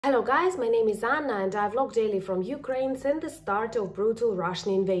Hello guys, my name is Anna and I vlog daily from Ukraine since the start of brutal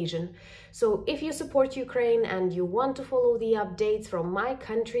Russian invasion. So if you support Ukraine and you want to follow the updates from my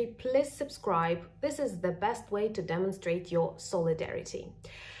country, please subscribe. This is the best way to demonstrate your solidarity.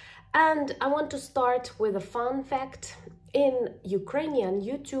 And I want to start with a fun fact. In Ukrainian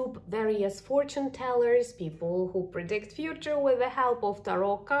YouTube, various fortune tellers, people who predict future with the help of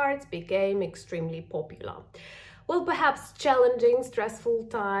tarot cards, became extremely popular. Well, perhaps challenging, stressful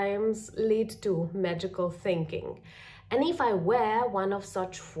times lead to magical thinking. And if I were one of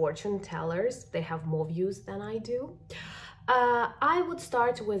such fortune tellers, they have more views than I do, I would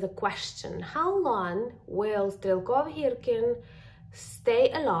start with a question. How long will GIRKIN stay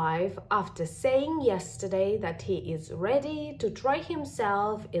alive after saying yesterday that he is ready to try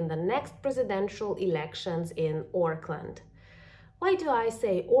himself in the next presidential elections in Auckland? Why do I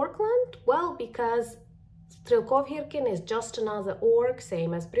say Auckland? Well, because GIRKIN is just another orc,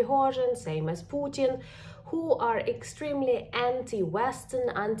 same as Prigozhin, same as Putin, who are extremely anti-Western,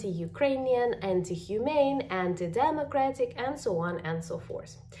 anti-Ukrainian, anti-humane, anti-democratic, and so on and so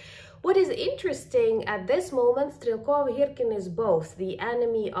forth. What is interesting at this moment, GIRKIN is both the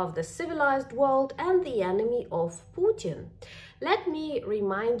enemy of the civilized world and the enemy of Putin. Let me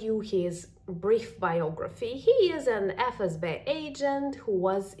remind you his brief biography. He is an FSB agent who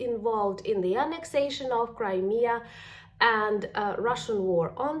was involved in the annexation of Crimea and Russian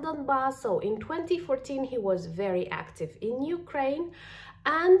war on Donbass. So in 2014 he was very active in Ukraine,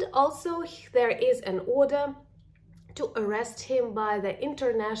 and also there is an order to arrest him by the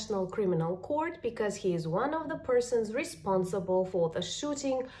International Criminal Court because he is one of the persons responsible for the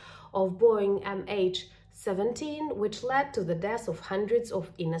shooting of Boeing MH17, which led to the death of hundreds of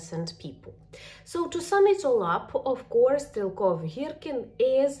innocent people. So to sum it all up, of course, GIRKIN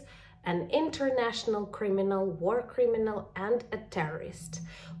is an international criminal, war criminal, and a terrorist.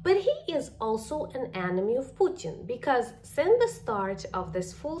 But he is also an enemy of Putin, because since the start of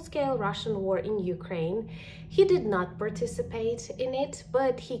this full-scale Russian war in Ukraine, he did not participate in it,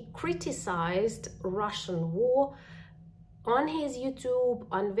 but he criticized Russian war on his YouTube,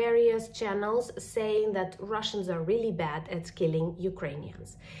 on various channels, saying that Russians are really bad at killing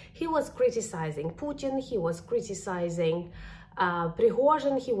Ukrainians. He was criticizing Putin, he was criticizing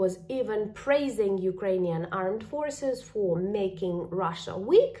Prigozhin, he was even praising Ukrainian armed forces for making Russia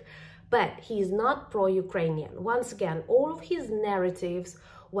weak, but he is not pro-Ukrainian. Once again, all of his narratives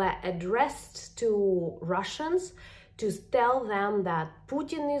were addressed to Russians to tell them that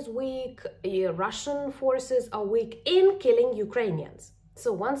Putin is weak, Russian forces are weak in killing Ukrainians.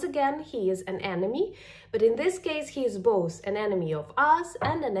 So once again, he is an enemy, but in this case, he is both an enemy of us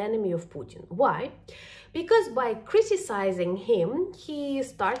and an enemy of Putin. Why? Because by criticizing him, he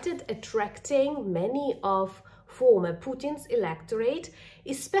started attracting many of former Putin's electorate,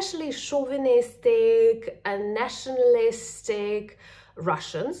 especially chauvinistic and nationalistic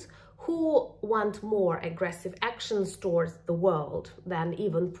Russians, who want more aggressive actions towards the world than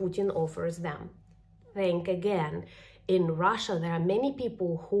even Putin offers them. Think again, in Russia there are many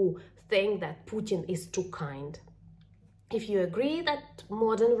people who think that Putin is too kind. If you agree that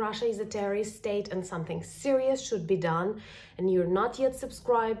modern Russia is a terrorist state and something serious should be done, and you're not yet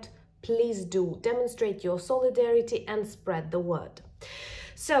subscribed, please do demonstrate your solidarity and spread the word.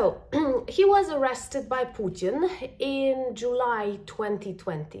 So, he was arrested by Putin in July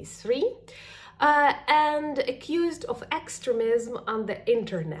 2023 and accused of extremism on the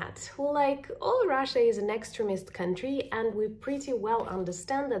internet. Like, all Russia is an extremist country, and we pretty well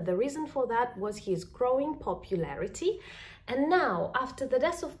understand that the reason for that was his growing popularity. And now, after the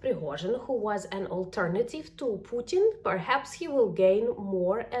death of Prigozhin, who was an alternative to Putin, perhaps he will gain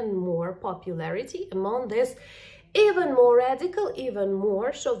more and more popularity among this even more radical, even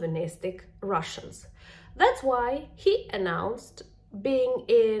more chauvinistic Russians. That's why he announced, being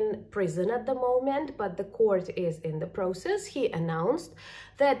in prison at the moment, but the court is in the process, he announced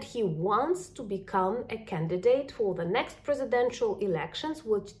that he wants to become a candidate for the next presidential elections,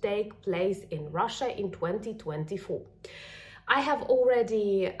 which take place in Russia in 2024. I have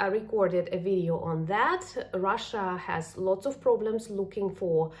already recorded a video on that. Russia has lots of problems looking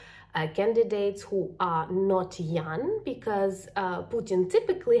for candidates who are not young, because Putin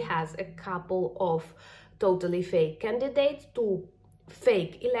typically has a couple of totally fake candidates to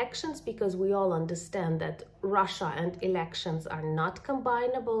fake elections, because we all understand that Russia and elections are not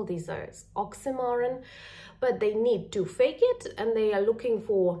combinable. These are oxymoron, but they need to fake it, and they are looking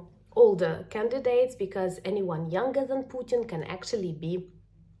for older candidates because anyone younger than Putin can actually be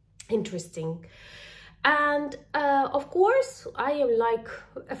interesting. And of course, I am like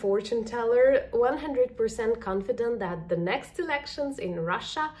a fortune teller, 100% confident that the next elections in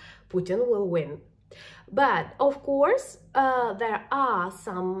Russia, Putin will win. But of course, there are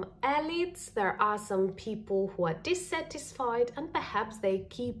some elites, there are some people who are dissatisfied, and perhaps they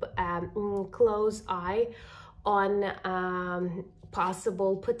keep a close eye on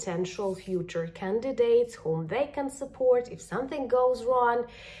possible potential future candidates whom they can support if something goes wrong.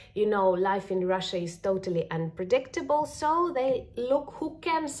 You know, life in Russia is totally unpredictable, so they look who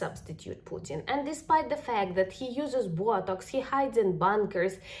can substitute Putin. And despite the fact that he uses Botox, he hides in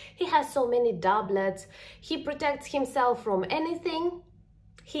bunkers, he has so many doublets, he protects himself from anything,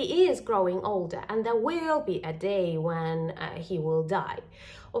 he is growing older, and there will be a day when he will die.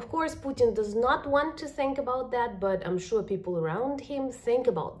 Of course, Putin does not want to think about that, but I'm sure people around him think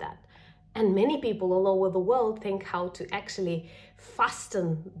about that. And many people all over the world think how to actually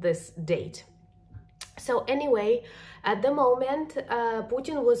fasten this date. So anyway, at the moment,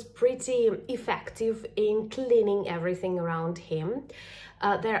 Putin was pretty effective in cleaning everything around him.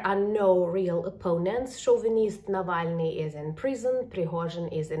 There are no real opponents. Chauvinist Navalny is in prison,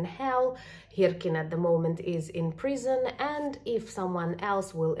 Prigozhin is in hell, GIRKIN at the moment is in prison, and if someone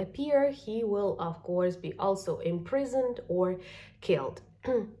else will appear, he will of course be also imprisoned or killed.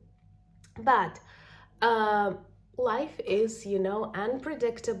 But life is, you know,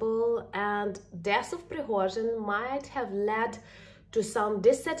 unpredictable, and death of Prigozhin might have led to some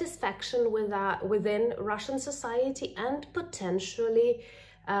dissatisfaction within Russian society and potentially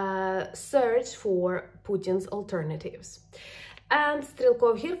search for Putin's alternatives. And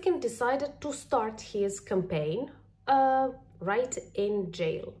Strelkov-Girkin decided to start his campaign right in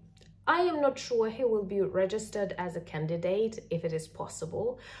jail. I am not sure he will be registered as a candidate if it is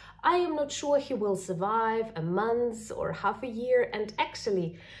possible. I am not sure he will survive a month or half a year. And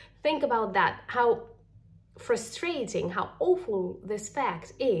actually, think about that, how frustrating, how awful this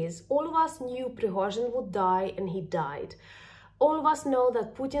fact is. All of us knew Prigozhin would die, and he died. All of us know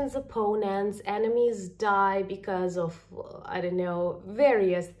that Putin's opponents, enemies die because of, I don't know,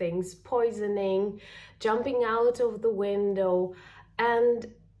 various things, poisoning, jumping out of the window, and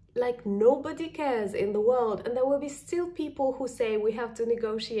like nobody cares in the world. And there will be still people who say we have to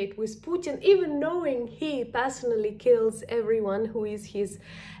negotiate with Putin, even knowing he personally kills everyone who is his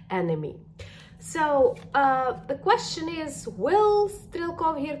enemy. So the question is, will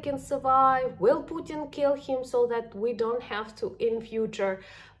Strelkov-Girkin survive? Will Putin kill him so that we don't have to in future?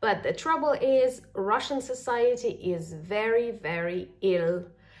 But the trouble is, Russian society is very, very ill.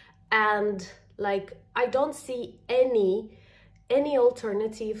 And like, I don't see any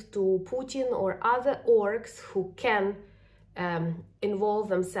alternative to Putin or other orcs who can involve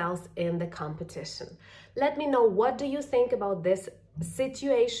themselves in the competition. Let me know, what do you think about this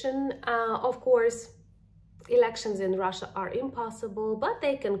situation? Of course, elections in Russia are impossible, but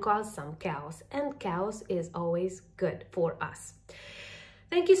they can cause some chaos, and chaos is always good for us.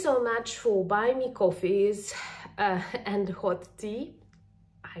 Thank you so much for buying me coffees and hot tea.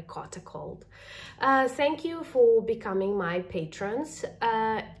 I caught a cold. Thank you for becoming my patrons.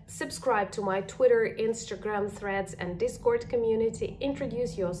 Subscribe to my Twitter, Instagram, Threads, and Discord community.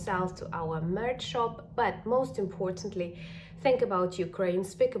 Introduce yourself to our merch shop, but most importantly, think about Ukraine,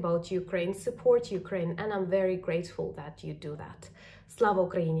 speak about Ukraine, support Ukraine, and I'm very grateful that you do that. Slava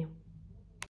Ukraini!